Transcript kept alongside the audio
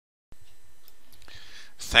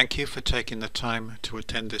Thank you for taking the time to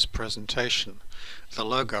attend this presentation. The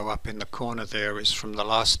logo up in the corner there is from the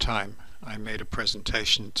last time I made a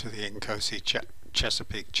presentation to the NCOSE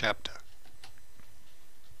Chesapeake chapter.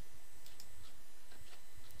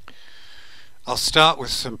 I'll start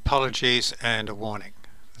with some apologies and a warning.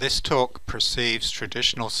 This talk perceives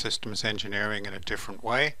traditional systems engineering in a different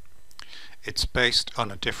way. It's based on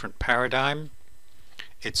a different paradigm.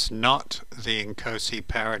 It's not the NCOSE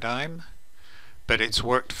paradigm, but it's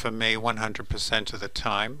worked for me 100% of the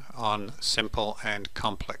time on simple and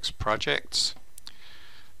complex projects.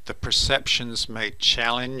 The perceptions may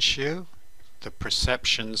challenge you. The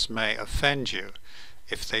perceptions may offend you.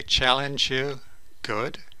 If they challenge you,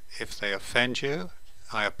 good. If they offend you,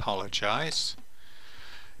 I apologize.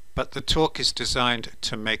 But the talk is designed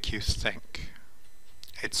to make you think.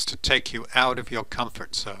 It's to take you out of your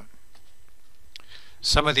comfort zone.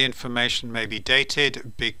 Some of the information may be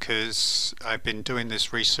dated because I've been doing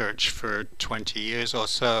this research for 20 years or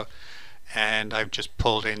so, and I've just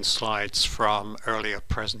pulled in slides from earlier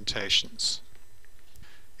presentations.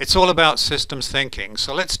 It's all about systems thinking,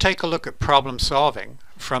 so let's take a look at problem solving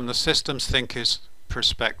from the systems thinker's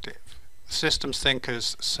perspective. Systems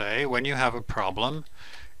thinkers say when you have a problem,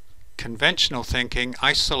 conventional thinking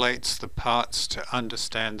isolates the parts to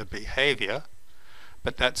understand the behavior.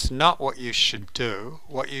 But that's not what you should do.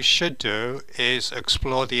 What you should do is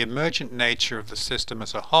explore the emergent nature of the system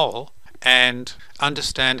as a whole and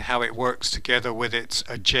understand how it works together with its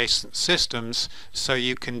adjacent systems so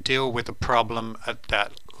you can deal with the problem at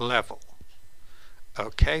that level.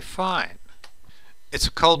 Okay, fine. It's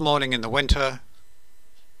a cold morning in the winter.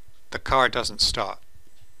 The car doesn't start.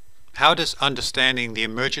 How does understanding the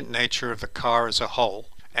emergent nature of the car as a whole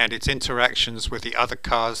and its interactions with the other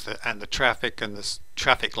cars and the traffic and the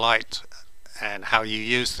traffic light and how you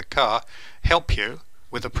use the car help you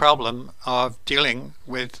with the problem of dealing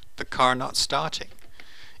with the car not starting?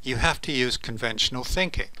 You have to use conventional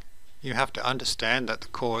thinking. You have to understand that the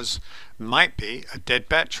cause might be a dead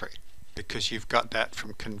battery because you've got that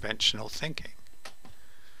from conventional thinking.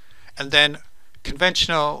 And then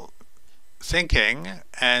conventional thinking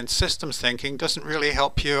and systems thinking doesn't really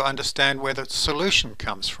help you understand where the solution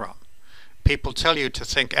comes from. People tell you to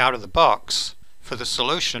think out of the box for the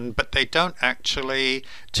solution, but they don't actually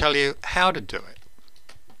tell you how to do it.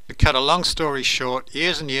 To cut a long story short,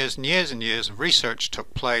 years and years and years and years of research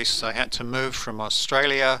took place. I had to move from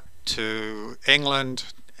Australia to England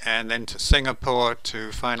and then to Singapore to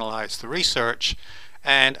finalize the research,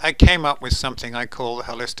 and I came up with something I call the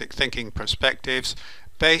holistic thinking perspectives,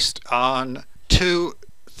 based on two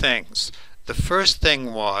things. The first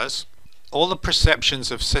thing was all the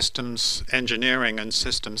perceptions of systems engineering and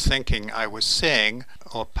systems thinking I was seeing,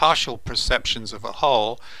 or partial perceptions of a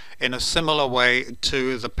whole, in a similar way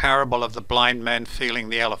to the parable of the blind man feeling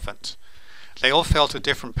the elephant. They all felt a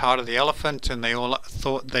different part of the elephant and they all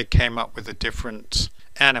thought they came up with a different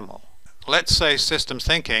animal. Let's say systems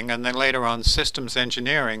thinking and then later on systems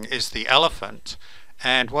engineering is the elephant.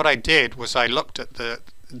 And what I did was I looked at the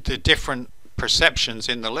different perceptions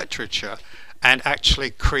in the literature and actually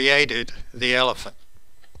created the elephant,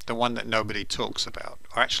 the one that nobody talks about.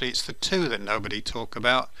 Or actually it's the two that nobody talk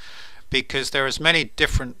about, because there are as many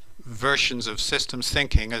different versions of systems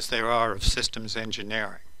thinking as there are of systems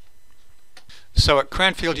engineering. So at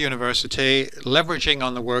Cranfield University, leveraging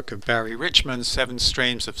on the work of Barry Richmond's 7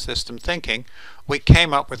 Streams of System Thinking, we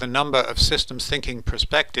came up with a number of systems thinking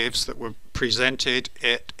perspectives that were presented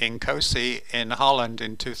at NCOSE in Holland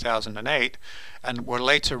in 2008 and were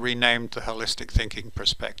later renamed the Holistic Thinking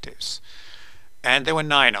Perspectives. And there were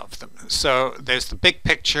 9 of them. So there's the big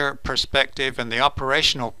picture perspective and the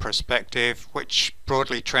operational perspective, which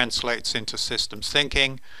broadly translates into systems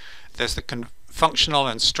thinking. There's the functional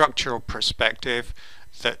and structural perspective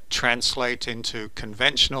that translate into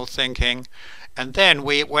conventional thinking. And then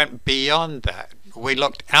we went beyond that. We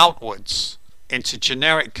looked outwards into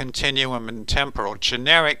generic, continuum, and temporal.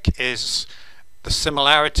 Generic is the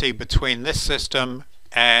similarity between this system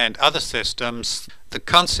and other systems. The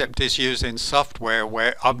concept is used in software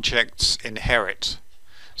where objects inherit.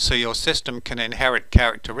 So your system can inherit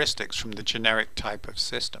characteristics from the generic type of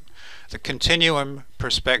system. The continuum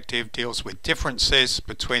perspective deals with differences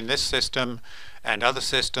between this system and other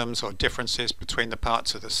systems, or differences between the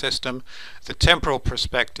parts of the system. The temporal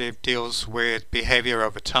perspective deals with behavior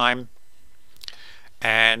over time.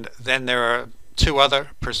 And then there are 2 other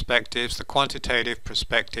perspectives. The quantitative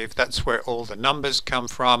perspective, that's where all the numbers come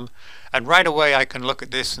from. And right away I can look at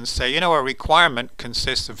this and say, you know, a requirement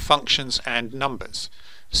consists of functions and numbers.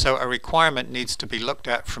 So a requirement needs to be looked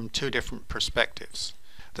at from 2 different perspectives.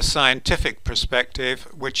 the scientific perspective,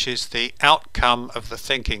 which is the outcome of the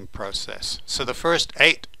thinking process. So the first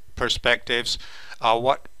 8 perspectives are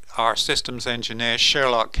what our systems engineer,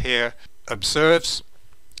 Sherlock here, observes,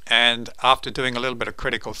 and after doing a little bit of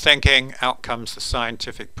critical thinking, out comes the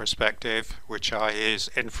scientific perspective, which are his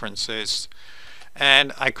inferences.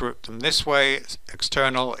 And I group them this way.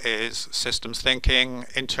 External is systems thinking,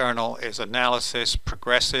 internal is analysis,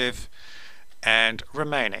 progressive, and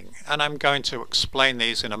remaining. And I'm going to explain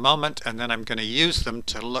these in a moment, and then I'm going to use them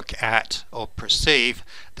to look at or perceive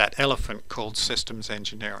that elephant called systems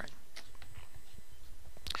engineering.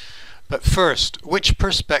 But first, which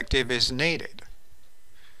perspective is needed?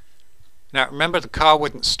 Now remember, the car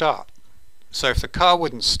wouldn't start. So if the car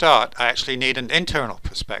wouldn't start, I actually need an internal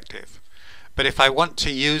perspective. But if I want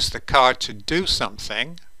to use the car to do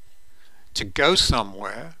something, to go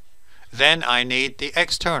somewhere, then I need the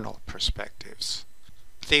external perspectives.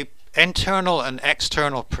 The internal and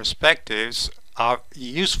external perspectives are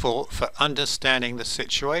useful for understanding the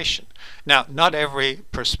situation. Now, not every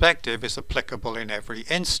perspective is applicable in every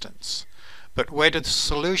instance, but where do the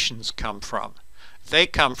solutions come from? They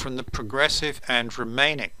come from the progressive and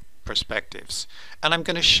remaining perspectives. And I'm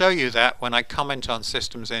going to show you that when I comment on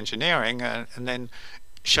systems engineering and then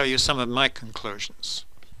show you some of my conclusions.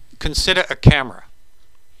 Consider a camera.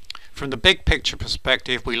 From the big picture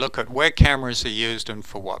perspective, we look at where cameras are used and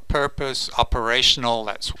for what purpose. Operational,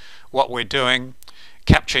 that's what we're doing.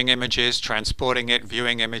 Capturing images, transporting it,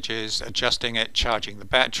 viewing images, adjusting it, charging the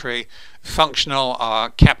battery. Functional are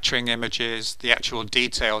capturing images, the actual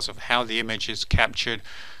details of how the image is captured,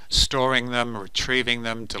 storing them, retrieving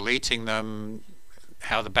them, deleting them,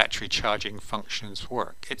 how the battery charging functions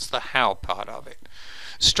work. It's the how part of it.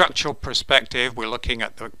 Structural perspective, we're looking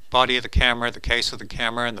at the body of the camera, the case of the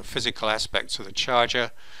camera, and the physical aspects of the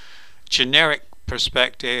charger. Generic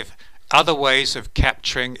perspective, other ways of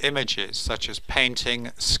capturing images, such as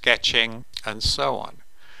painting, sketching, and so on.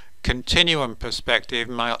 Continuum perspective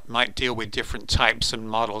might deal with different types and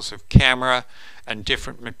models of camera and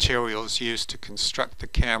different materials used to construct the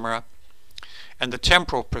camera. And the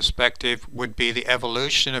temporal perspective would be the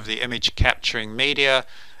evolution of the image capturing media.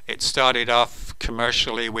 It started off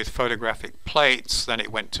commercially with photographic plates, then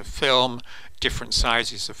it went to film, different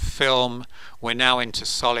sizes of film. We're now into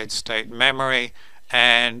solid state memory,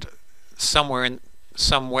 and somewhere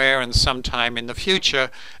and sometime in the future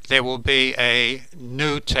there will be a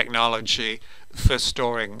new technology for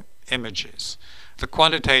storing images. The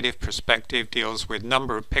quantitative perspective deals with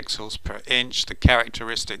number of pixels per inch, the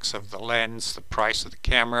characteristics of the lens, the price of the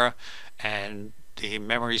camera, and the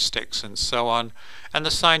memory sticks, and so on. And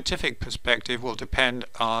the scientific perspective will depend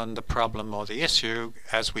on the problem or the issue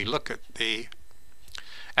as we look at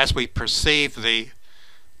as we perceive the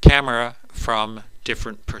camera from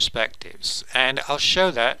different perspectives. And I'll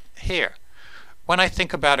show that here. When I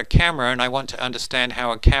think about a camera and I want to understand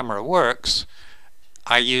how a camera works,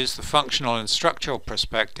 I use the functional and structural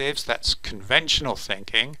perspectives. That's conventional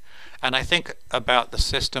thinking. And I think about the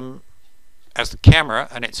system as the camera,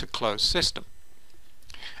 and it's a closed system.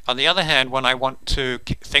 On the other hand, when I want to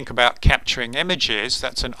think about capturing images,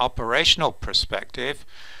 that's an operational perspective.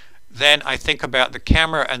 Then I think about the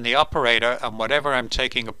camera and the operator and whatever I'm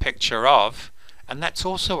taking a picture of, and that's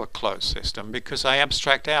also a closed system because I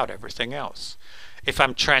abstract out everything else. If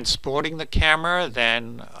I'm transporting the camera,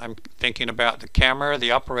 then I'm thinking about the camera,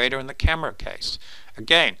 the operator, and the camera case.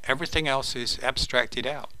 Again, everything else is abstracted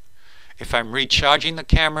out. If I'm recharging the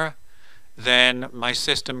camera, then my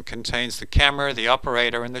system contains the camera, the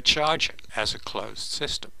operator, and the charger as a closed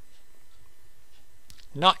system.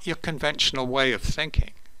 Not your conventional way of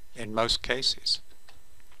thinking in most cases.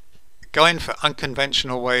 Going for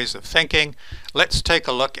unconventional ways of thinking, let's take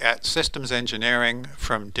a look at systems engineering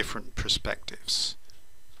from different perspectives.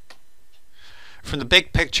 From the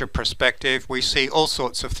big picture perspective, we see all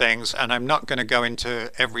sorts of things, and I'm not going to go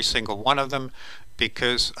into every single one of them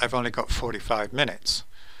because I've only got 45 minutes.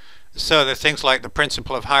 So there are things like the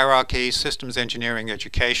principle of hierarchy, systems engineering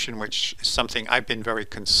education, which is something I've been very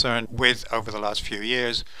concerned with over the last few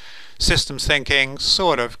years. Systems thinking,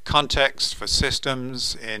 sort of context for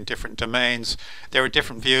systems in different domains. There are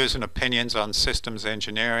different views and opinions on systems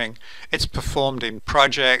engineering. It's performed in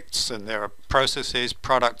projects, and there are processes,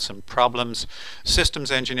 products, and problems.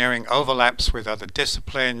 Systems engineering overlaps with other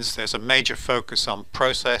disciplines. There's a major focus on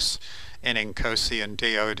process in NCOSE and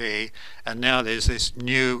DoD, and now there's this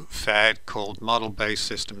new fad called model-based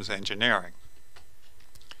systems engineering.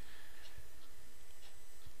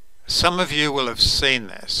 Some of you will have seen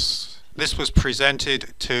this. This was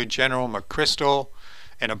presented to General McChrystal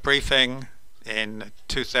in a briefing in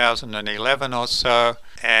 2011 or so,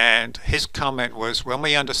 And his comment was, when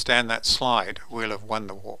we understand that slide, we'll have won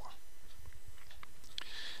the war.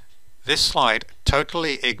 This slide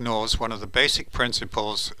totally ignores one of the basic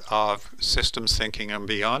principles of systems thinking and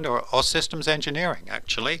beyond, or systems engineering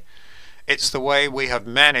actually. It's the way we have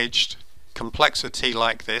managed complexity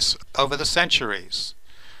like this over the centuries.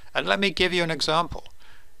 And let me give you an example.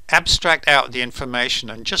 Abstract out the information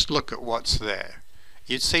and just look at what's there.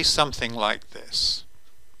 You'd see something like this.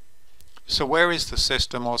 So where is the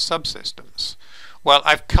system or subsystems? Well,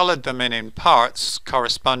 I've colored them in parts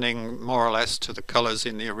corresponding more or less to the colors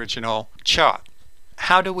in the original chart.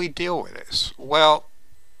 How do we deal with this? Well,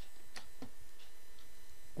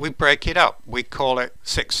 we break it up. We call it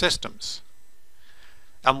 6 systems.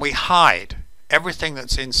 And we hide everything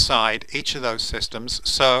that's inside each of those systems,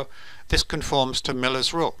 so this conforms to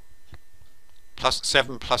Miller's rule. Plus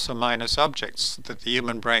 7 plus or minus objects that the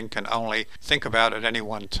human brain can only think about at any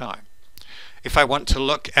one time. If I want to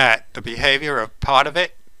look at the behavior of part of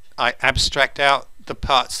it, I abstract out the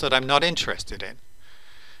parts that I'm not interested in.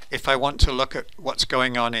 If I want to look at what's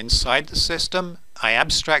going on inside the system, I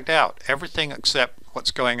abstract out everything except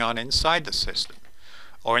what's going on inside the system,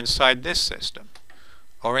 or inside this system,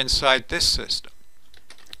 or inside this system,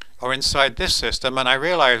 or inside this system, and I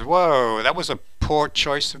realize, whoa, that was a poor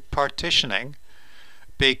choice of partitioning,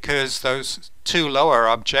 because those 2 lower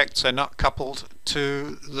objects are not coupled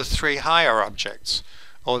to the 3 higher objects,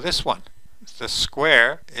 or this one. The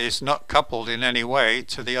square is not coupled in any way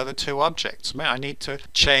to the other 2 objects. I need to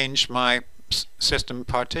change my system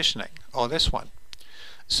partitioning, or this one.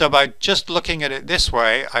 So by just looking at it this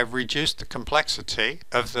way, I've reduced the complexity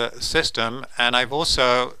of the system, and I've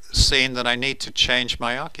also seen that I need to change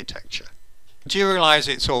my architecture. Do you realize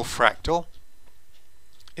it's all fractal?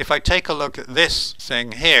 If I take a look at this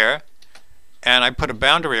thing here, and I put a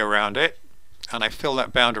boundary around it, and I fill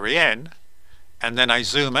that boundary in, and then I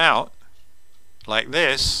zoom out like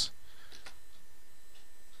this,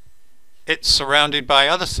 it's surrounded by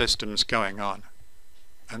other systems going on.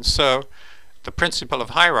 And so the principle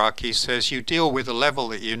of hierarchy says you deal with the level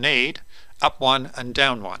that you need, up one and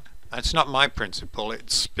down one. That's not my principle,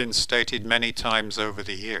 it's been stated many times over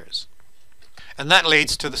the years. And that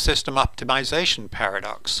leads to the system optimization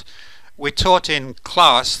paradox. We're taught in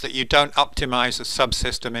class that you don't optimize a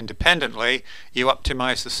subsystem independently, you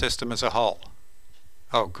optimize the system as a whole.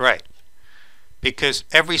 Oh, great. Because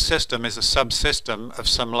every system is a subsystem of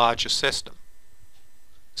some larger system.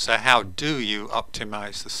 So how do you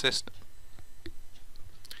optimize the system?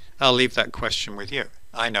 I'll leave that question with you.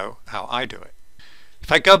 I know how I do it.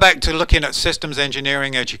 If I go back to looking at systems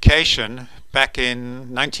engineering education back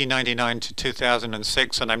in 1999 to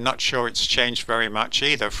 2006, and I'm not sure it's changed very much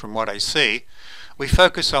either from what I see, we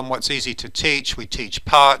focus on what's easy to teach. We teach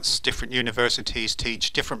parts. Different universities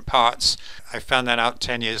teach different parts. I found that out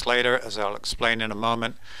 10 years later, as I'll explain in a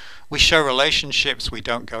moment. We show relationships. We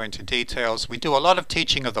don't go into details. We do a lot of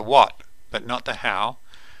teaching of the what, but not the how.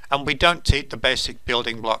 And we don't teach the basic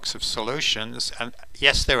building blocks of solutions. And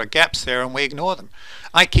yes, there are gaps there, and we ignore them.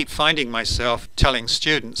 I keep finding myself telling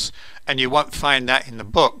students, and you won't find that in the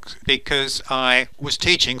book, because I was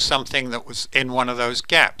teaching something that was in one of those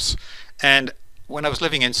gaps. And when I was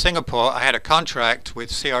living in Singapore, I had a contract with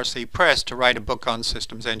CRC Press to write a book on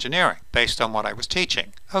systems engineering based on what I was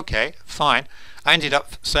teaching. Okay, fine. I ended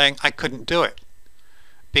up saying I couldn't do it,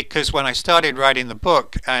 because when I started writing the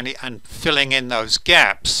book and filling in those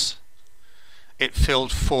gaps, it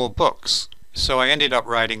filled 4 books. So I ended up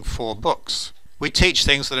writing 4 books. We teach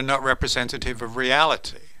things that are not representative of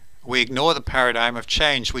reality. We ignore the paradigm of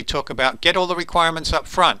change. We talk about get all the requirements up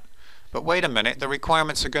front. But wait a minute, the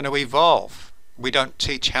requirements are going to evolve. We don't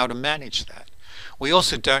teach how to manage that. We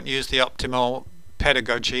also don't use the optimal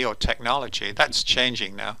pedagogy or technology. That's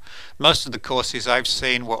changing now. Most of the courses I've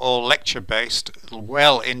seen were all lecture-based,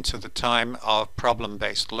 well into the time of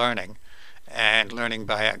problem-based learning and learning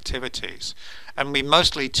by activities. And we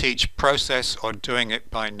mostly teach process or doing it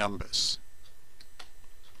by numbers.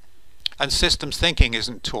 And systems thinking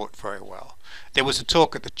isn't taught very well. There was a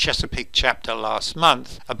talk at the Chesapeake chapter last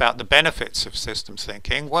month about the benefits of systems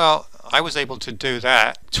thinking. Well, I was able to do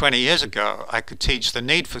that 20 years ago. I could teach the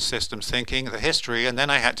need for systems thinking, the history, and then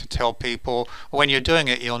I had to tell people, when you're doing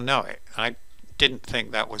it, you'll know it. I didn't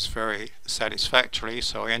think that was very satisfactory,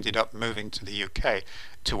 so I ended up moving to the UK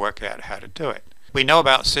to work out how to do it. We know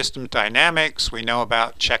about system dynamics, we know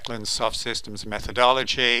about Checkland's soft systems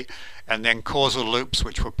methodology, and then causal loops,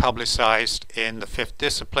 which were publicized in the 5th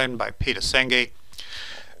discipline by Peter Senge.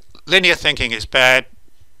 Linear thinking is bad,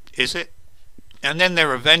 is it? And then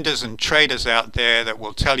there are vendors and traders out there that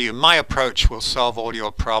will tell you, my approach will solve all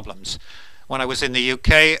your problems. When I was in the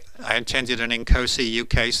UK, I attended an INCOSE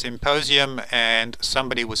UK symposium, and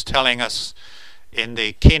somebody was telling us in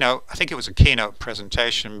the keynote, I think it was a keynote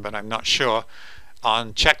presentation, but I'm not sure,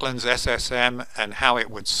 on Cheklin's SSM and how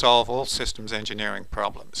it would solve all systems engineering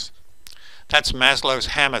problems. That's Maslow's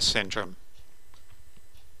hammer syndrome.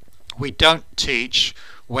 We don't teach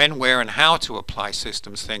when, where, and how to apply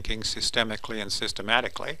systems thinking systemically and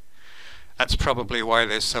systematically. That's probably why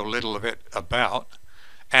there's so little of it about.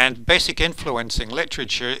 And basic influencing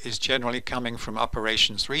literature is generally coming from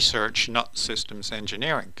operations research, not systems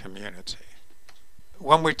engineering community.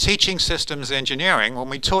 When we're teaching systems engineering, when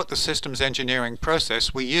we taught the systems engineering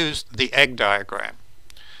process, we used the egg diagram.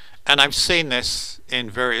 And I've seen this in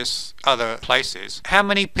various other places. How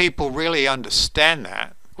many people really understand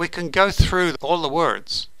that? We can go through all the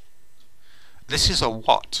words. This is a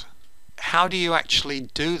what. How do you actually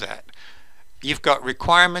do that? You've got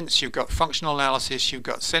requirements, you've got functional analysis, you've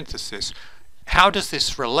got synthesis. How does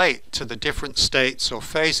this relate to the different states or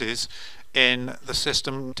phases in the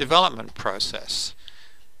system development process?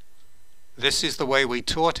 This is the way we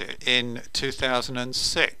taught it in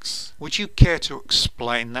 2006. Would you care to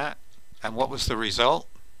explain that? And what was the result?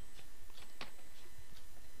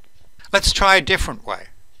 Let's try a different way.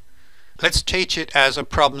 Let's teach it as a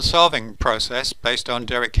problem-solving process based on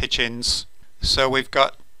Derek Hitchens. So we've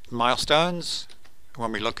got milestones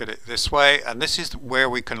when we look at it this way, and this is where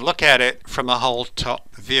we can look at it from a whole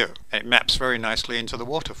top view. It maps very nicely into the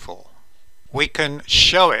waterfall. We can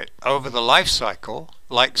show it over the life cycle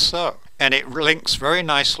like so. And it links very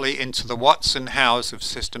nicely into the whats and hows of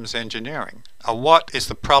systems engineering. A what is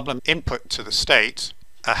the problem input to the state.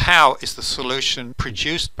 A how is the solution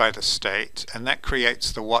produced by the state, and that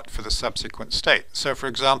creates the what for the subsequent state. So for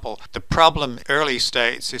example, the problem early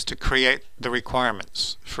states is to create the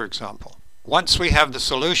requirements, for example. Once we have the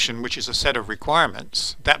solution, which is a set of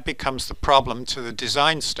requirements, that becomes the problem to the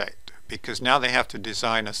design state, because now they have to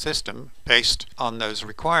design a system based on those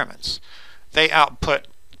requirements. They output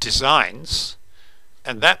designs,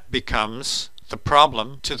 and that becomes the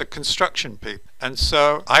problem to the construction people. And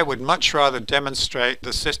so I would much rather demonstrate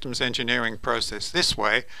the systems engineering process this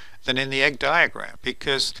way than in the egg diagram,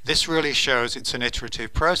 because this really shows it's an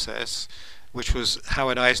iterative process, which was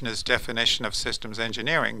Howard Eisner's definition of systems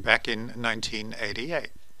engineering back in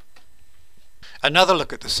 1988. Another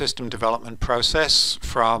look at the system development process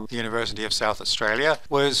from the University of South Australia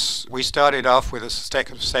was we started off with a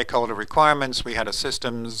stakeholder requirements, we had a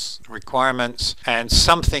systems requirements, and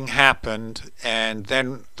something happened, and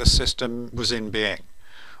then the system was in being.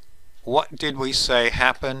 What did we say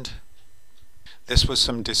happened? This was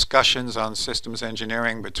some discussions on systems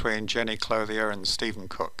engineering between Jenny Clothier and Stephen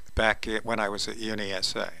Cook back when I was at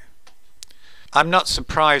UniSA. I'm not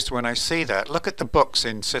surprised when I see that. Look at the books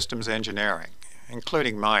in systems engineering,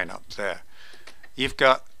 including mine up there. You've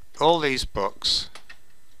got all these books.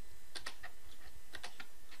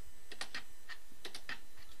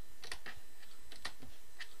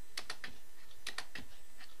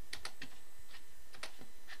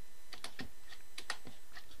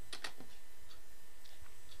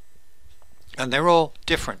 And they're all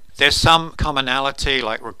different. There's some commonality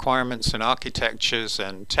like requirements and architectures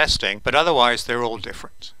and testing, but otherwise they're all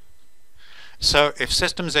different. So if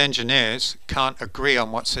systems engineers can't agree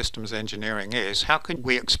on what systems engineering is, how can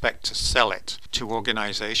we expect to sell it to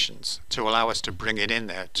organizations to allow us to bring it in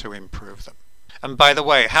there to improve them? And by the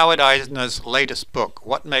way, Howard Eisner's latest book,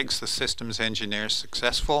 What Makes the Systems Engineer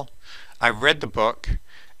Successful? I've read the book,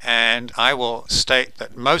 and I will state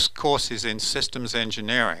that most courses in systems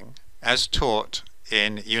engineering, as taught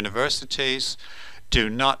in universities, do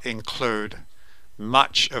not include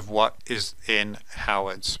much of what is in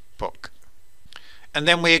Howard's book. And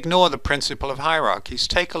then we ignore the principle of hierarchies.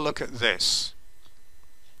 Take a look at this.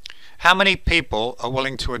 How many people are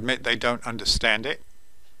willing to admit they don't understand it,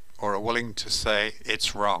 or are willing to say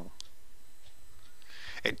it's wrong?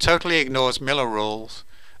 It totally ignores Miller rules.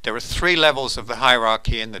 There are 3 levels of the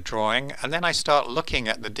hierarchy in the drawing, and then I start looking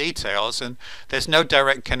at the details, and there's no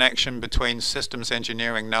direct connection between systems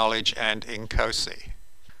engineering knowledge and INCOSE.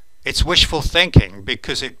 It's wishful thinking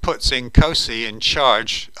because it puts INCOSE in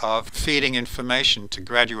charge of feeding information to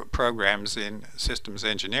graduate programs in systems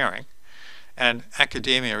engineering, and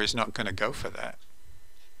academia is not going to go for that.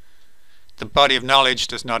 The body of knowledge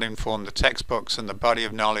does not inform the textbooks, and the body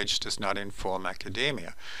of knowledge does not inform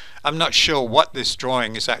academia. I'm not sure what this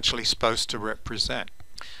drawing is actually supposed to represent.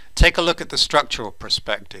 Take a look at the structural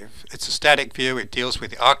perspective. It's a static view. It deals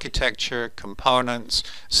with the architecture, components,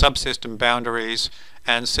 subsystem boundaries,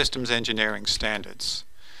 and systems engineering standards.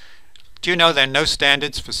 Do you know there are no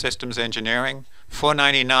standards for systems engineering?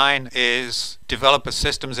 499 is develop a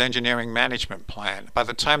systems engineering management plan. By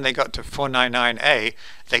the time they got to 499A,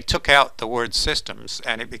 they took out the word systems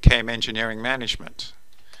and it became engineering management.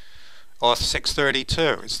 Or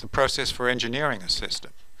 632, it's the process for engineering a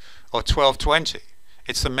system. Or 1220,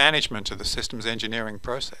 it's the management of the systems engineering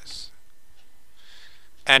process.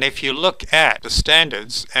 And if you look at the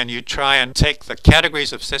standards and you try and take the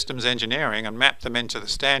categories of systems engineering and map them into the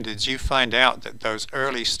standards, you find out that those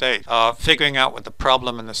early stages of figuring out what the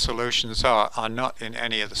problem and the solutions are not in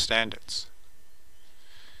any of the standards.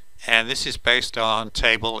 And this is based on a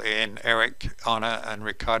table in Eric Honor and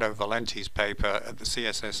Ricardo Valenti's paper at the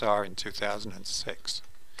CSSR in 2006.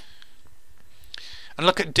 And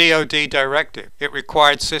look at DoD directive. It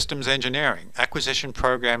required systems engineering. Acquisition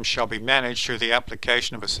programs shall be managed through the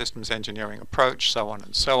application of a systems engineering approach, so on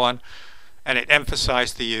and so on. And it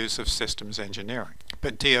emphasized the use of systems engineering.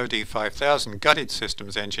 But DoD 5000 gutted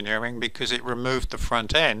systems engineering because it removed the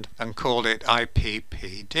front end and called it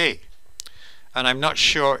IPPD. And I'm not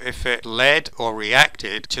sure if it led or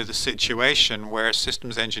reacted to the situation where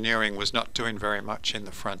systems engineering was not doing very much in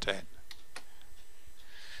the front end.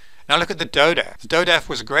 Now look at the DODAF. The DODAF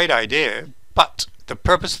was a great idea, but the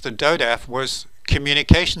purpose of the DODAF was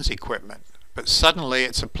communications equipment. But suddenly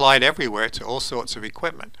it's applied everywhere to all sorts of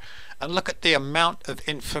equipment. And look at the amount of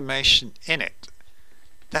information in it.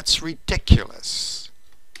 That's ridiculous.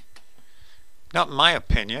 Not my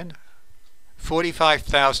opinion.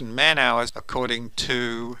 45,000 man-hours according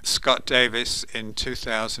to Scott Davis in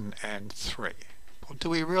 2003. Well, do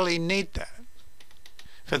we really need that?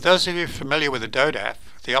 For those of you familiar with the DODAF,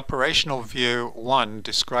 the operational view 1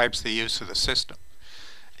 describes the use of the system.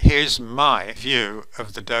 Here's my view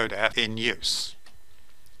of the DODAF in use.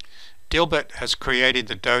 Dilbert has created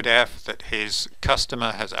the DODAF that his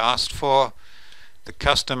customer has asked for. The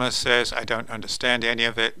customer says, I don't understand any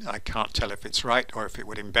of it. I can't tell if it's right or if it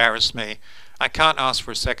would embarrass me. I can't ask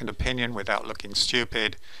for a second opinion without looking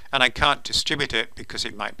stupid. And I can't distribute it because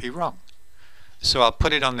it might be wrong. So I'll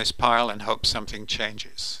put it on this pile and hope something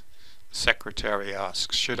changes. The secretary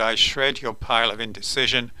asks, should I shred your pile of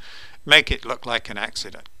indecision? Make it look like an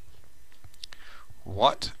accident.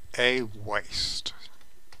 What a waste.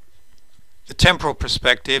 The temporal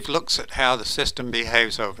perspective looks at how the system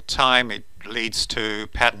behaves over time. It leads to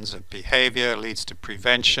patterns of behavior, leads to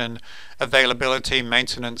prevention, availability,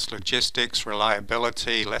 maintenance, logistics,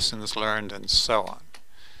 reliability, lessons learned, and so on.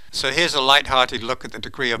 So here's a light-hearted look at the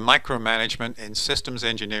degree of micromanagement in systems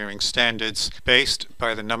engineering standards based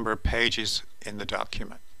by the number of pages in the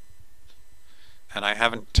document. And I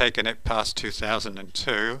haven't taken it past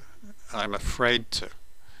 2002. I'm afraid to.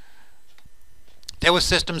 There were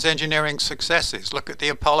systems engineering successes. Look at the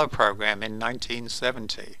Apollo program in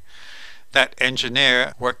 1970. That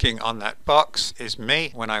engineer working on that box is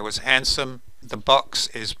me when I was handsome. The box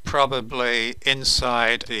is probably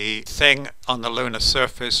inside the thing on the lunar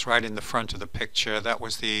surface right in the front of the picture. That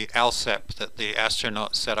was the ALSEP that the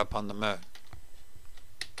astronauts set up on the moon.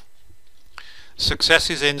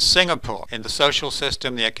 Successes in Singapore, in the social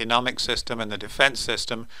system, the economic system, and the defense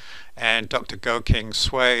system. And Dr. Goh King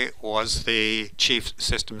Sway was the chief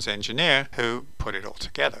systems engineer who put it all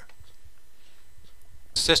together.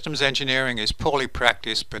 Systems engineering is poorly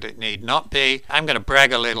practiced, but it need not be. I'm going to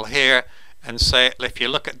brag a little here and say, if you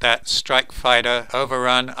look at that strike fighter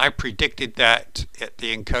overrun, I predicted that at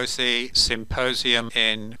the NCOSE symposium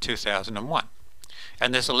in 2001.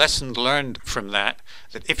 And there's a lesson learned from that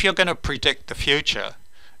if you're going to predict the future,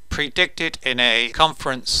 predict it in a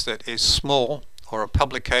conference that is small or a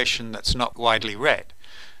publication that's not widely read.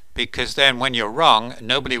 Because then when you're wrong,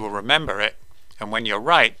 nobody will remember it. And when you're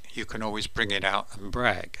right, you can always bring it out and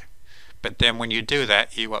brag. But then when you do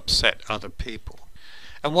that, you upset other people.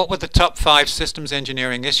 And what were the top 5 systems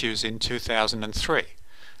engineering issues in 2003?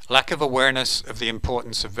 Lack of awareness of the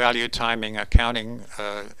importance of value, timing, accounting,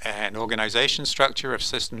 and organization structure of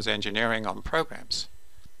systems engineering on programs.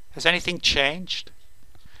 Has anything changed?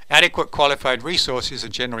 Adequate qualified resources are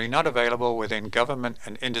generally not available within government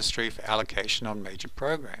and industry for allocation on major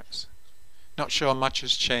programs. Not sure much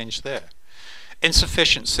has changed there.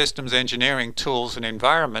 Insufficient systems engineering tools and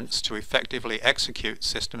environments to effectively execute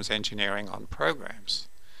systems engineering on programs.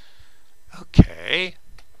 Okay.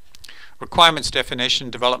 Requirements definition,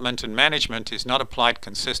 development, and management is not applied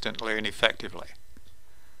consistently and effectively.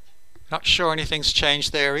 Not sure anything's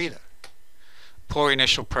changed there either. Poor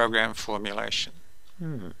initial program formulation.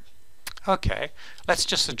 Okay, let's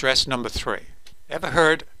just address number 3. Ever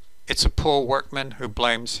heard it's a poor workman who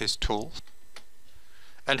blames his tools?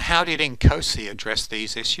 And how did NCOSE address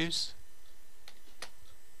these issues?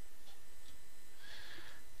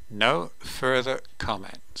 No further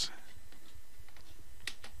comment.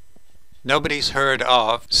 Nobody's heard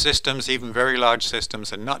of systems, even very large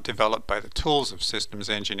systems, are not developed by the tools of systems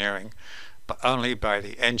engineering, but only by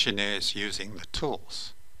the engineers using the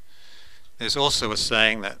tools. There's also a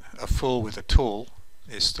saying that a fool with a tool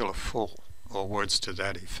is still a fool, or words to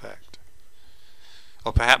that effect.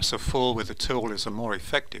 Or perhaps a fool with a tool is a more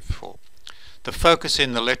effective fool. The focus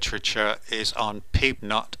in the literature is on people,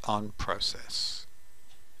 not on process.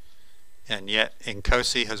 And yet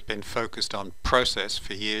INCOSE has been focused on process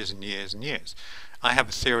for years and years and years. I have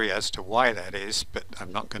a theory as to why that is, but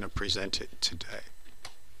I'm not going to present it today.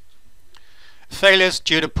 Failures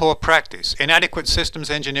due to poor practice. Inadequate systems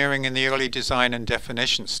engineering in the early design and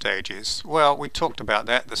definition stages. Well, we talked about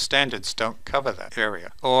that. The standards don't cover that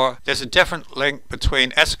area. Or there's a definite link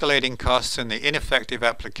between escalating costs and the ineffective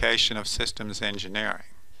application of systems engineering.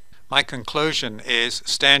 My conclusion is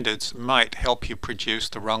standards might help you produce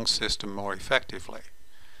the wrong system more effectively.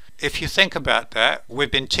 If you think about that, we've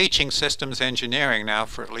been teaching systems engineering now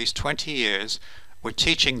for at least 20 years. We're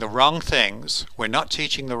teaching the wrong things. We're not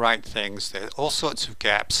teaching the right things. There are all sorts of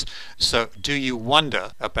gaps. So do you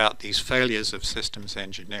wonder about these failures of systems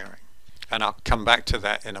engineering? And I'll come back to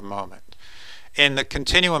that in a moment. In the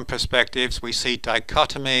continuum perspectives, we see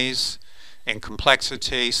dichotomies in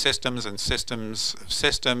complexity, systems and systems of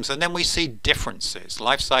systems, and then we see differences,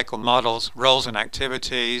 life cycle models, roles and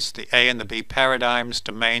activities, the A and the B paradigms,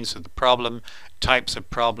 domains of the problem, types of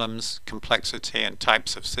problems, complexity, and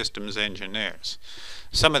types of systems engineers.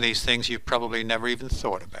 Some of these things you've probably never even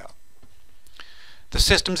thought about. The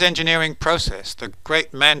systems engineering process, the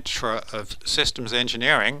great mantra of systems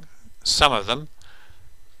engineering, some of them,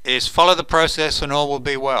 is follow the process and all will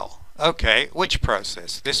be well. Okay, which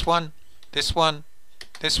process? This one? This one,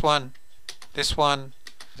 this one, this one,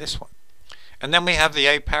 this one. And then we have the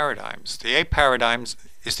A paradigms. The A paradigms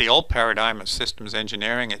is the old paradigm of systems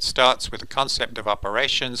engineering. It starts with the concept of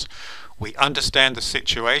operations. We understand the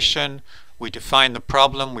situation, we define the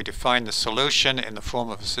problem, we define the solution in the form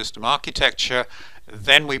of a system architecture,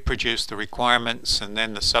 then we produce the requirements, and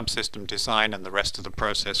then the subsystem design and the rest of the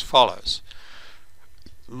process follows.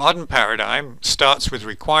 The modern paradigm starts with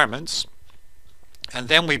requirements, and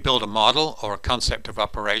then we build a model or a concept of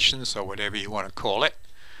operations or whatever you want to call it,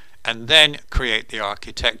 and then create the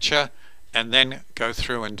architecture, and then go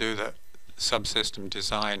through and do the subsystem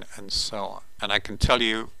design and so on. And I can tell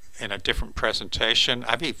you in a different presentation,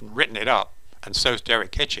 I've even written it up, and so's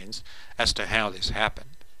Derek Hitchens, as to how this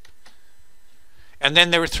happened. And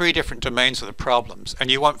then there are three different domains of the problems, and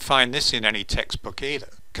you won't find this in any textbook either.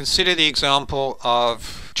 Consider the example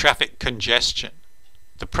of traffic congestion.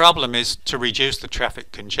 The problem is to reduce the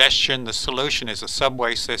traffic congestion. The solution is a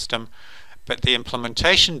subway system, but the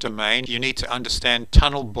implementation domain, you need to understand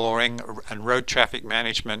tunnel boring and road traffic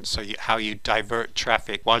management, so how you divert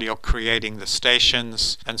traffic while you're creating the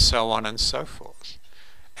stations and so on and so forth.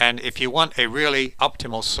 And if you want a really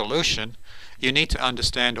optimal solution, you need to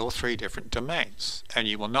understand all three different domains, and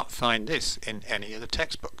you will not find this in any of the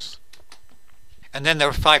textbooks. And then there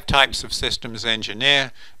are 5 types of systems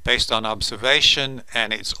engineer based on observation,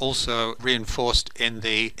 and it's also reinforced in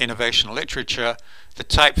the innovation literature. The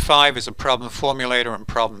type 5 is a problem formulator and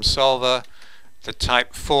problem solver. The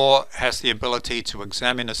type 4 has the ability to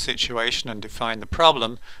examine a situation and define the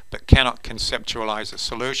problem, but cannot conceptualize a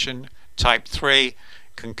solution. Type 3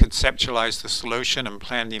 can conceptualize the solution and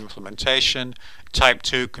plan the implementation. Type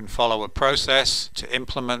 2 can follow a process to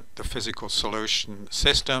implement the physical solution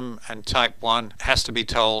system, and Type 1 has to be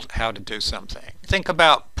told how to do something. Think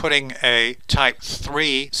about putting a Type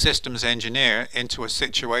 3 systems engineer into a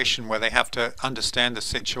situation where they have to understand the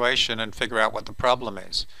situation and figure out what the problem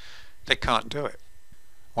is. They can't do it.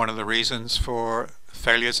 One of the reasons for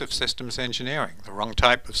failures of systems engineering, the wrong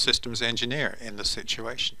type of systems engineer in the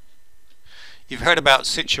situation. You've heard about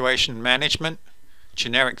situation management,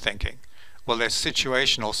 generic thinking. Well, there's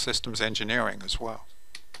situational systems engineering as well.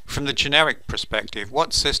 From the generic perspective,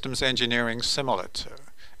 what systems engineering similar to?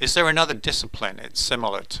 Is there another discipline it's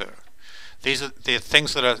similar to? These are the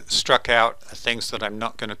things that are struck out, are things that I'm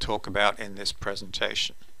not going to talk about in this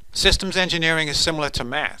presentation. Systems engineering is similar to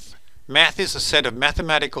math. Math is a set of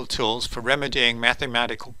mathematical tools for remedying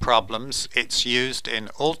mathematical problems. It's used in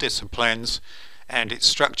all disciplines, and it's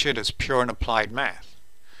structured as pure and applied math.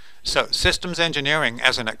 So systems engineering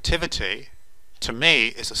as an activity, to me,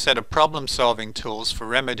 is a set of problem-solving tools for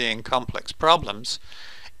remedying complex problems.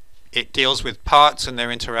 It deals with parts and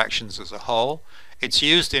their interactions as a whole. It's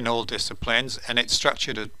used in all disciplines, and it's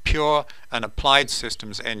structured as pure and applied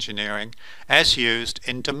systems engineering as used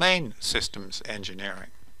in domain systems engineering.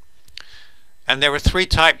 And there are three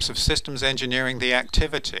types of systems engineering the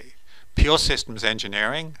activity. Pure systems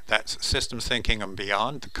engineering, that's systems thinking and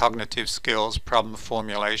beyond, the cognitive skills, problem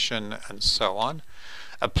formulation, and so on.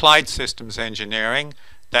 Applied systems engineering,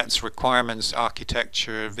 that's requirements,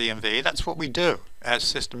 architecture, V&V, that's what we do as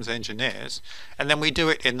systems engineers, and then we do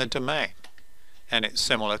it in the domain. And it's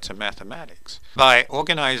similar to mathematics. By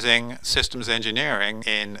organizing systems engineering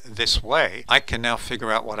in this way, I can now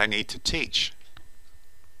figure out what I need to teach.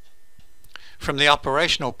 From the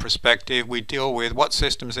operational perspective, we deal with what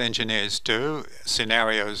systems engineers do,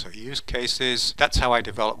 scenarios or use cases. That's how I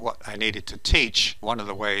developed what I needed to teach. One of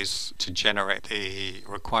the ways to generate the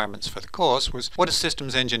requirements for the course was, what do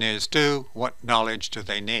systems engineers do? What knowledge do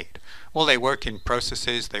they need? Well, they work in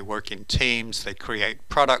processes, they work in teams, they create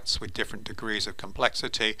products with different degrees of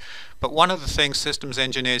complexity. But one of the things systems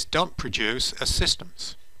engineers don't produce are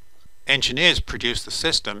systems. Engineers produce the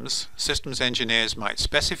systems. Systems engineers might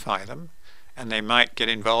specify them, and they might get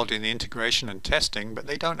involved in the integration and testing, but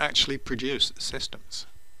they don't actually produce systems.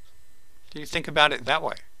 Do you think about it that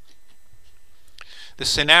way? The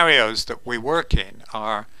scenarios that we work in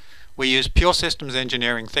are, we use pure systems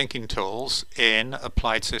engineering thinking tools in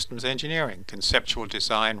applied systems engineering, conceptual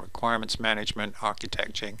design, requirements management,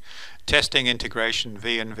 architecting, testing, integration,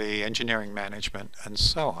 V&V, engineering management, and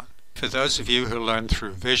so on. For those of you who learn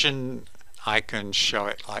through Vision, I can show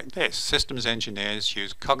it like this. Systems engineers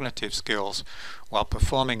use cognitive skills while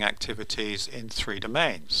performing activities in three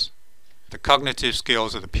domains. The cognitive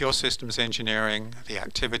skills are the pure systems engineering, the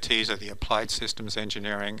activities are the applied systems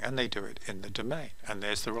engineering, and they do it in the domain. And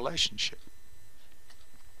there's the relationship.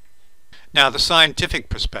 Now, the scientific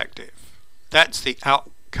perspective, that's the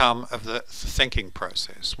outcome of the thinking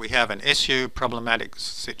process. We have an issue, problematic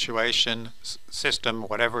situation, system,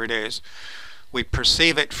 whatever it is. We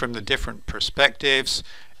perceive it from the different perspectives,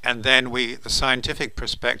 and then the scientific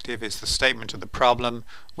perspective is the statement of the problem.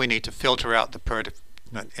 We need to filter out the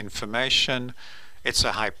pertinent information. It's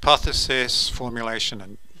a hypothesis, formulation,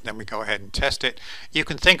 and then we go ahead and test it. You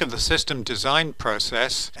can think of the system design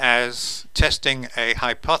process as testing a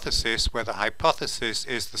hypothesis, where the hypothesis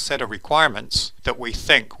is the set of requirements that we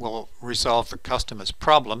think will resolve the customer's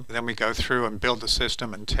problem. Then we go through and build the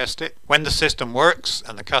system and test it. When the system works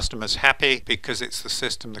and the customer's happy because it's the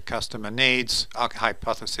system the customer needs, our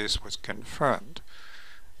hypothesis was confirmed.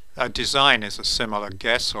 A design is a similar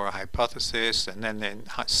guess or a hypothesis, and then in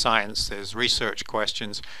science there's research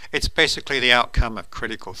questions. It's basically the outcome of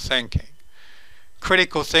critical thinking.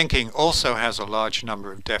 Critical thinking also has a large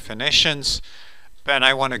number of definitions, and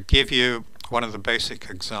I want to give you one of the basic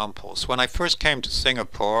examples. When I first came to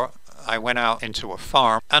Singapore, I went out into a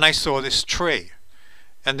farm and I saw this tree,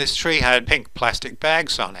 and this tree had pink plastic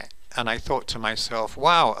bags on it, and I thought to myself,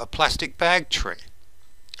 wow, a plastic bag tree.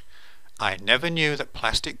 I never knew that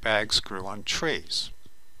plastic bags grew on trees.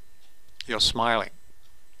 You're smiling,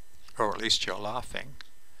 or at least you're laughing,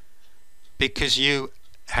 because you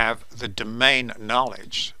have the domain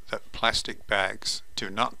knowledge that plastic bags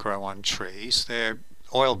do not grow on trees. They're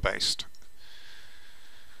oil-based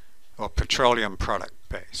or petroleum product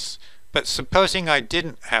based. But supposing I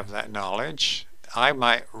didn't have that knowledge, I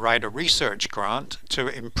might write a research grant to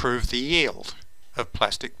improve the yield of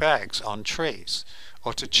plastic bags on trees,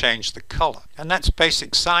 or to change the color. And that's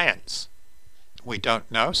basic science. We don't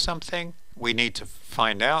know something, we need to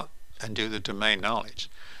find out and do the domain knowledge.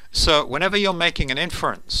 So whenever you're making an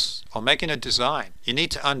inference or making a design, you need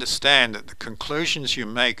to understand that the conclusions you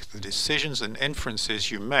make, the decisions and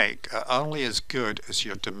inferences you make, are only as good as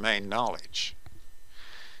your domain knowledge.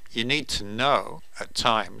 You need to know at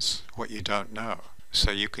times what you don't know, so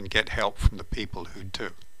you can get help from the people who do.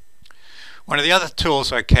 One of the other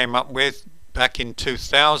tools I came up with back in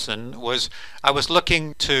 2000 was, I was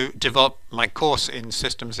looking to develop my course in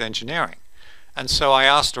systems engineering. And so I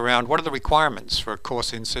asked around, what are the requirements for a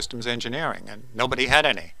course in systems engineering? And nobody had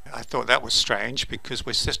any. I thought that was strange, because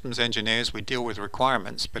we're systems engineers, we deal with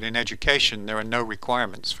requirements, but in education there are no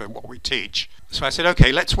requirements for what we teach. So I said,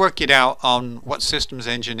 okay, let's work it out on what systems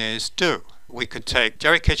engineers do. We could take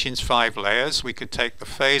Derek Hitchens' 5 layers, we could take the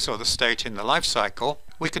phase or the state in the life cycle,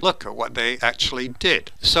 we could look at what they actually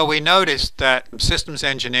did. So we noticed that systems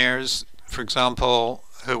engineers, for example,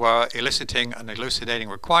 who are eliciting and elucidating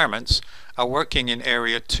requirements, are working in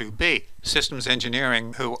area 2B. Systems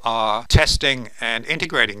engineering who are testing and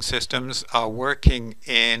integrating systems are working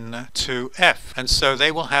in 2F. And so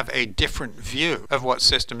they will have a different view of what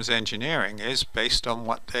systems engineering is based on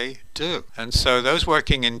what they do. And so those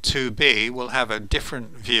working in 2B will have a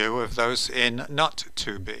different view of those in not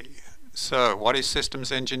 2B. So what is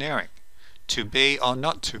systems engineering? To be or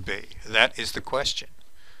not to be? That is the question.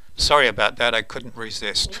 Sorry about that, I couldn't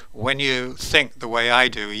resist. When you think the way I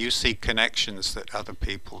do, you see connections that other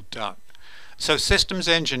people don't. So systems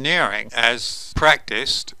engineering, as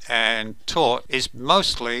practiced and taught, is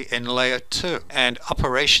mostly in layer 2, and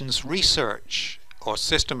operations research, or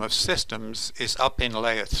system of systems, is up in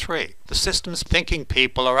layer 3. The systems thinking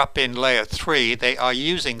people are up in layer 3. They are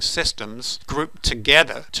using systems grouped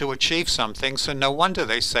together to achieve something, so no wonder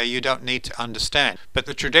they say you don't need to understand. But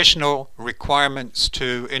the traditional requirements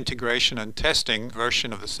to integration and testing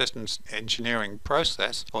version of the systems engineering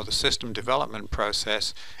process, or the system development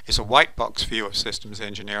process, is a white box view of systems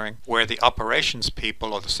engineering, where the operations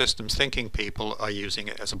people, or the systems thinking people, are using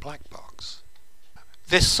it as a black box.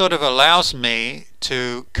 This sort of allows me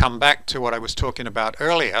to come back to what I was talking about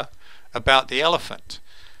earlier about the elephant.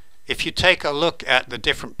 If you take a look at the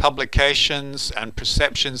different publications and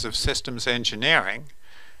perceptions of systems engineering,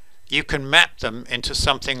 you can map them into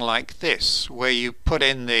something like this, where you put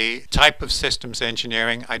in the type of systems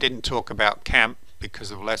engineering. I didn't talk about CAMP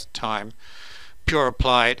because of less time. Pure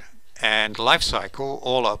Applied and Lifecycle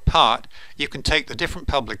all are part. You can take the different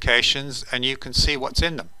publications and you can see what's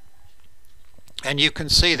in them. And you can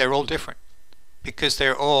see they're all different because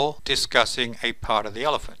they're all discussing a part of the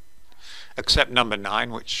elephant, except number 9,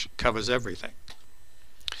 which covers everything.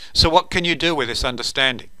 So what can you do with this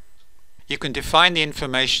understanding? You can define the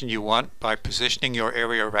information you want by positioning your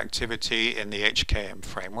area of activity in the HKM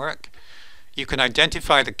framework. You can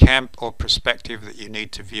identify the camp or perspective that you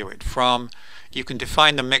need to view it from. You can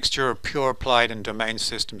define the mixture of pure applied and domain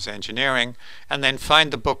systems engineering, and then find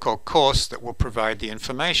the book or course that will provide the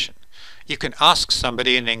information. You can ask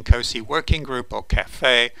somebody in an NCOSE working group or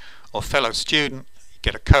cafe or fellow student,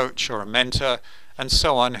 get a coach or a mentor, and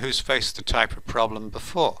so on, who's faced the type of problem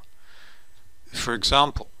before. For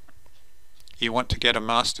example, you want to get a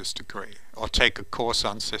master's degree or take a course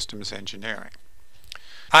on systems engineering.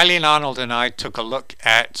 Eileen Arnold and I took a look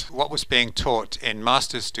at what was being taught in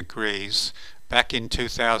master's degrees back in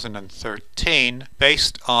 2013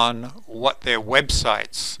 based on what their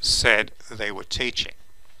websites said they were teaching.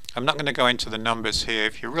 I'm not going to go into the numbers here.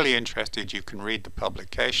 If you're really interested, you can read the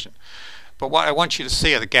publication. But what I want you to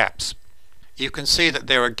see are the gaps. You can see that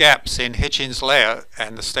there are gaps in Hitchens' layer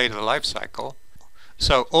and the state of the life cycle.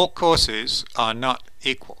 So all courses are not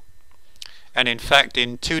equal. And in fact,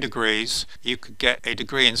 in 2 degrees, you could get a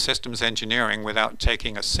degree in systems engineering without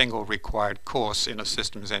taking a single required course in a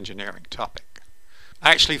systems engineering topic.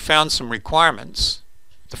 I actually found some requirements.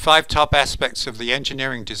 The 5 top aspects of the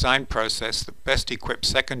engineering design process that best equip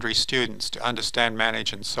secondary students to understand,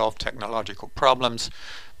 manage, and solve technological problems: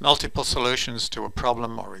 multiple solutions to a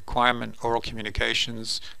problem or requirement, oral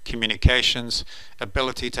communications,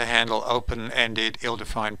 ability to handle open-ended,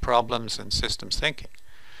 ill-defined problems, and systems thinking.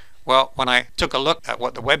 Well, when I took a look at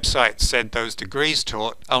what the website said those degrees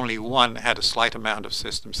taught, only 1 had a slight amount of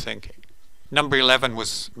systems thinking. Number 11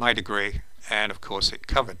 was my degree. And of course it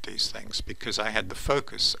covered these things because I had the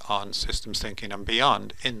focus on systems thinking and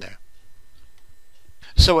beyond in there.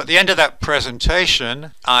 So at the end of that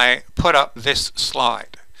presentation, I put up this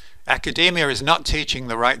slide. Academia is not teaching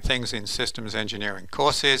the right things in systems engineering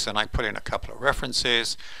courses, and I put in a couple of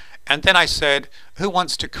references. And then I said, who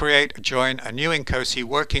wants to join a new NCOSE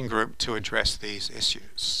working group to address these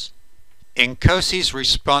issues? NCOSE's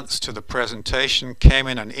response to the presentation came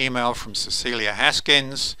in an email from Cecilia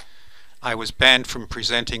Haskins. I was banned from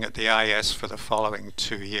presenting at the IS for the following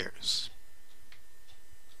 2 years.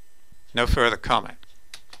 No further comment.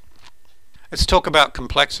 Let's talk about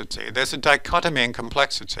complexity. There's a dichotomy in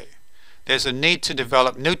complexity. There's a need to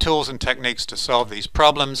develop new tools and techniques to solve these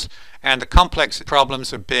problems, and the complex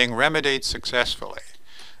problems are being remedied successfully.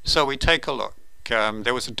 So we take a look.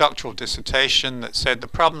 There was a doctoral dissertation that said the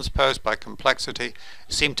problems posed by complexity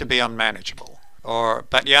seem to be unmanageable. Or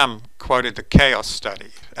Bat-Yam quoted the chaos study.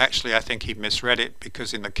 Actually, I think he misread it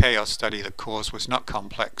because in the chaos study the cause was not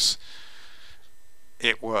complex.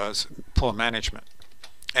 It was poor management.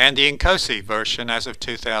 And the NCOSE version as of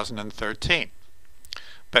 2013.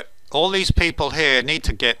 But all these people here need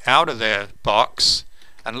to get out of their box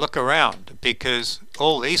and look around because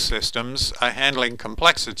all these systems are handling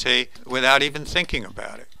complexity without even thinking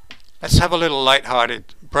about it. Let's have a little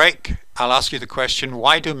lighthearted break. I'll ask you the question,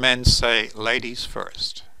 why do men say ladies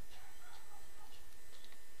first?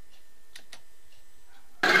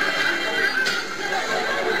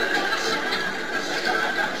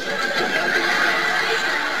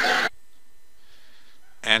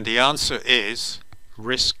 And the answer is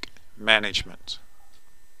risk management.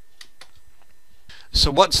 So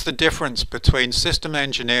what's the difference between system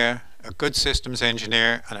engineer, a good systems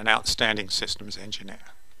engineer, and an outstanding systems engineer?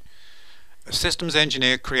 A systems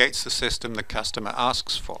engineer creates the system the customer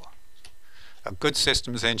asks for. A good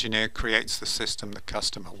systems engineer creates the system the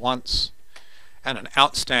customer wants. And an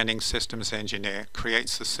outstanding systems engineer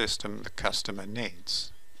creates the system the customer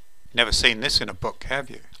needs. Never seen this in a book, have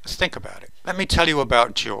you? Let's think about it. Let me tell you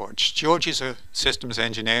about George. George is a systems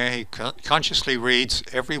engineer. He consciously reads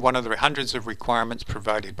every one of the hundreds of requirements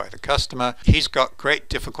provided by the customer. He's got great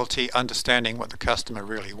difficulty understanding what the customer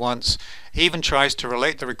really wants. He even tries to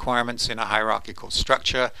relate the requirements in a hierarchical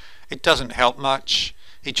structure. It doesn't help much.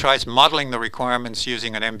 He tries modeling the requirements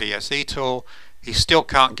using an MBSE tool. He still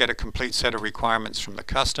can't get a complete set of requirements from the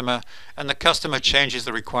customer, and the customer changes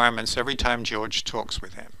the requirements every time George talks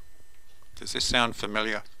with him. Does this sound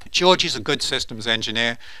familiar? George is a good systems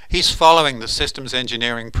engineer. He's following the systems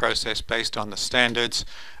engineering process based on the standards.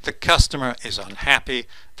 The customer is unhappy.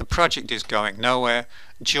 The project is going nowhere.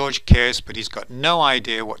 George cares, but he's got no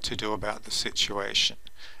idea what to do about the situation.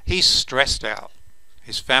 He's stressed out.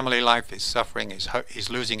 His family life is suffering, he's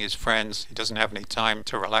losing his friends, he doesn't have any time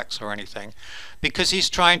to relax or anything, because he's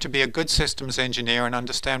trying to be a good systems engineer and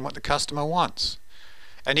understand what the customer wants.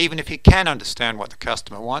 And even if he can understand what the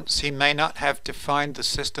customer wants, he may not have defined the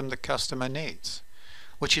system the customer needs,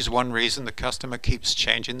 which is one reason the customer keeps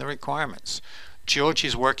changing the requirements. George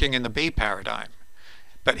is working in the B paradigm,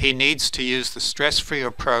 but he needs to use the stress-free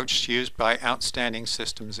approach used by outstanding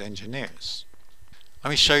systems engineers. Let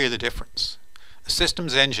me show you the difference. A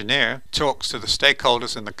systems engineer talks to the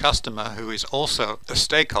stakeholders and the customer, who is also the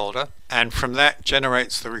stakeholder, and from that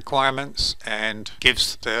generates the requirements and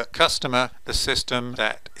gives the customer the system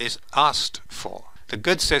that is asked for. The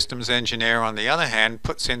good systems engineer, on the other hand,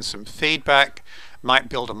 puts in some feedback, might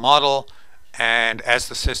build a model, and as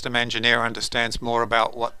the system engineer understands more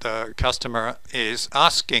about what the customer is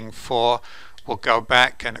asking for, will go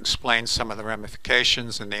back and explain some of the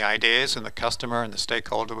ramifications and the ideas, and the customer and the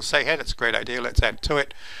stakeholder will say, hey, that's a great idea, let's add to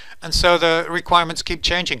it. And so the requirements keep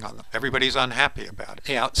changing on them. Everybody's unhappy about it.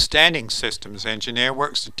 The outstanding systems engineer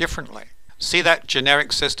works differently. See that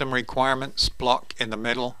generic system requirements block in the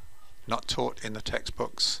middle, not taught in the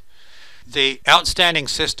textbooks? The outstanding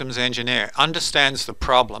systems engineer understands the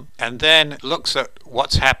problem and then looks at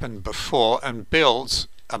what's happened before and builds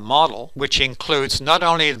a model which includes not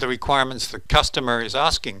only the requirements the customer is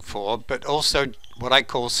asking for, but also what I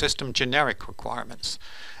call system generic requirements.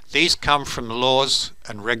 These come from laws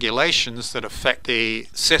and regulations that affect the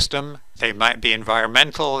system. They might be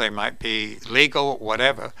environmental, they might be legal,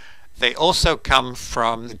 whatever. They also come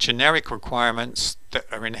from the generic requirements that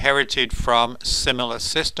are inherited from similar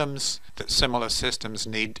systems, that similar systems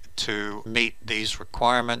need to meet these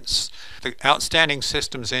requirements. The outstanding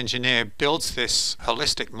systems engineer builds this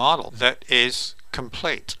holistic model that is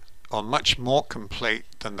complete, or much more complete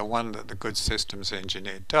than the one that the good systems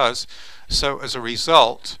engineer does. So as a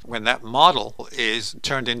result, when that model is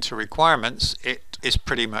turned into requirements, it is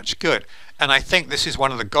pretty much good. And I think this is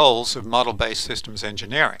one of the goals of model-based systems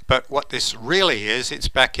engineering. But what this really is, it's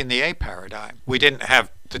back in the A paradigm. We didn't have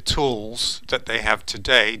the tools that they have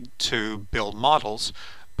today to build models,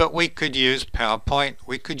 but we could use PowerPoint,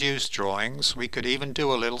 we could use drawings, we could even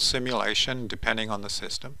do a little simulation depending on the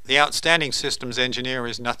system. The outstanding systems engineer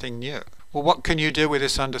is nothing new. Well, what can you do with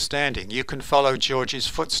this understanding? You can follow George's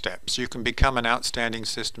footsteps. You can become an outstanding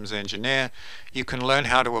systems engineer. You can learn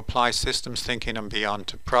how to apply systems thinking and beyond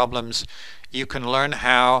to problems. You can learn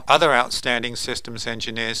how other outstanding systems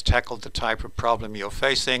engineers tackled the type of problem you're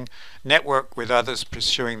facing, network with others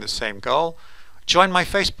pursuing the same goal. Join my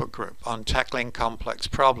Facebook group on tackling complex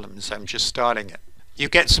problems. I'm just starting it. You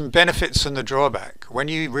get some benefits and the drawback. When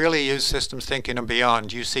you really use systems thinking and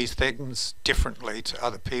beyond, you see things differently to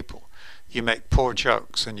other people. You make poor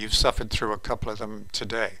jokes, and you've suffered through a couple of them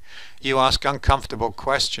today. You ask uncomfortable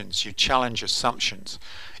questions. You challenge assumptions.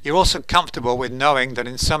 You're also comfortable with knowing that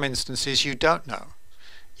in some instances you don't know.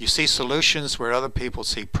 You see solutions where other people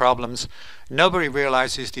see problems. Nobody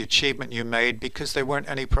realizes the achievement you made because there weren't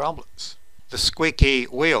any problems. The squeaky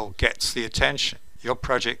wheel gets the attention. Your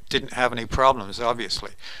project didn't have any problems,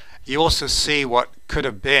 obviously. You also see what could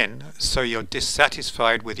have been, so you're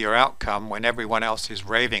dissatisfied with your outcome when everyone else is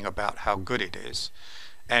raving about how good it is,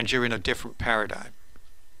 and you're in a different paradigm.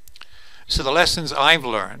 So the lessons I've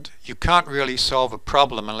learned, you can't really solve a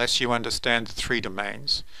problem unless you understand the three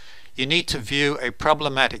domains. You need to view a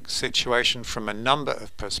problematic situation from a number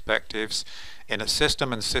of perspectives in a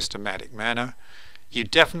system and systematic manner. You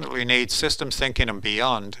definitely need systems thinking and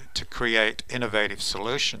beyond to create innovative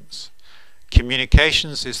solutions.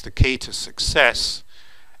 Communications is the key to success,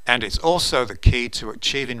 and it's also the key to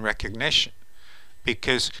achieving recognition,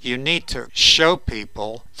 because you need to show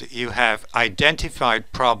people that you have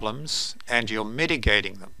identified problems and you're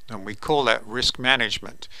mitigating them. And we call that risk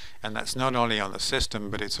management. And that's not only on the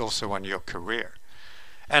system, but it's also on your career.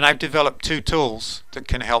 And I've developed 2 tools that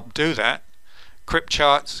can help do that.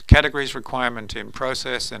 CryptCharts, categories requirement in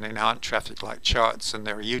process, and enhanced traffic light charts, and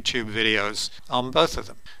there are YouTube videos on both of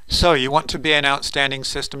them. So you want to be an outstanding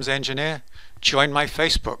systems engineer? Join my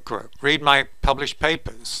Facebook group, read my published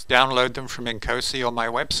papers, download them from Incosi or my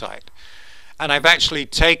website. And I've actually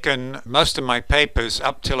taken most of my papers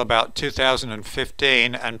up till about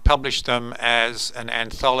 2015 and published them as an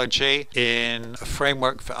anthology in a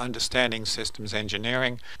framework for understanding systems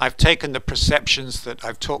engineering. I've taken the perceptions that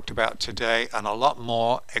I've talked about today and a lot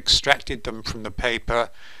more, extracted them from the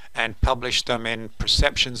paper and published them in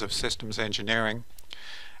Perceptions of Systems Engineering.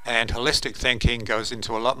 And Holistic Thinking goes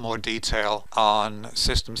into a lot more detail on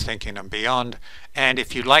systems thinking and beyond. And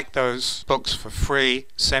if you like those books for free,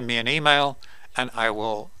 send me an email and I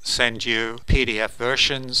will send you PDF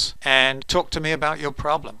versions and talk to me about your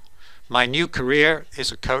problem. My new career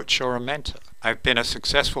is a coach or a mentor. I've been a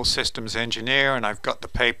successful systems engineer and I've got the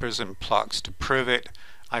papers and plaques to prove it.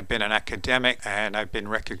 I've been an academic and I've been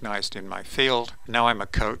recognized in my field. Now I'm a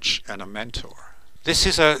coach and a mentor. This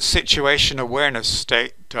is a situation awareness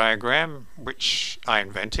state diagram which I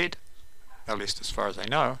invented, at least as far as I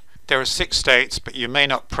know. There are 6 states, but you may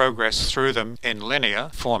not progress through them in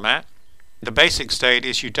linear format. The basic state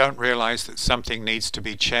is you don't realize that something needs to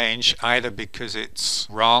be changed, either because it's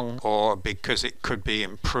wrong or because it could be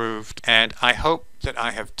improved. And I hope that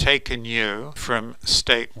I have taken you from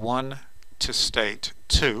state 1 to state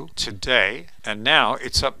 2 today, and now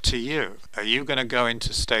it's up to you. Are you going to go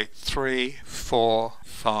into state 3, 4,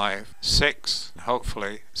 5, 6, and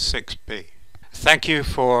hopefully 6B? Thank you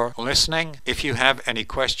for listening. If you have any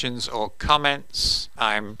questions or comments,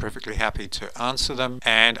 I'm perfectly happy to answer them,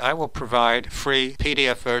 and I will provide free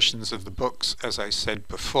PDF versions of the books, as I said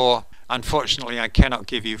before. Unfortunately, I cannot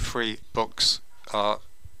give you free books.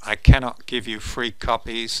 I cannot give you free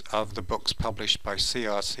copies of the books published by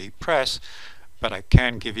CRC Press, but I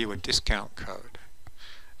can give you a discount code.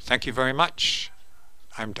 Thank you very much.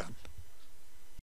 I'm done.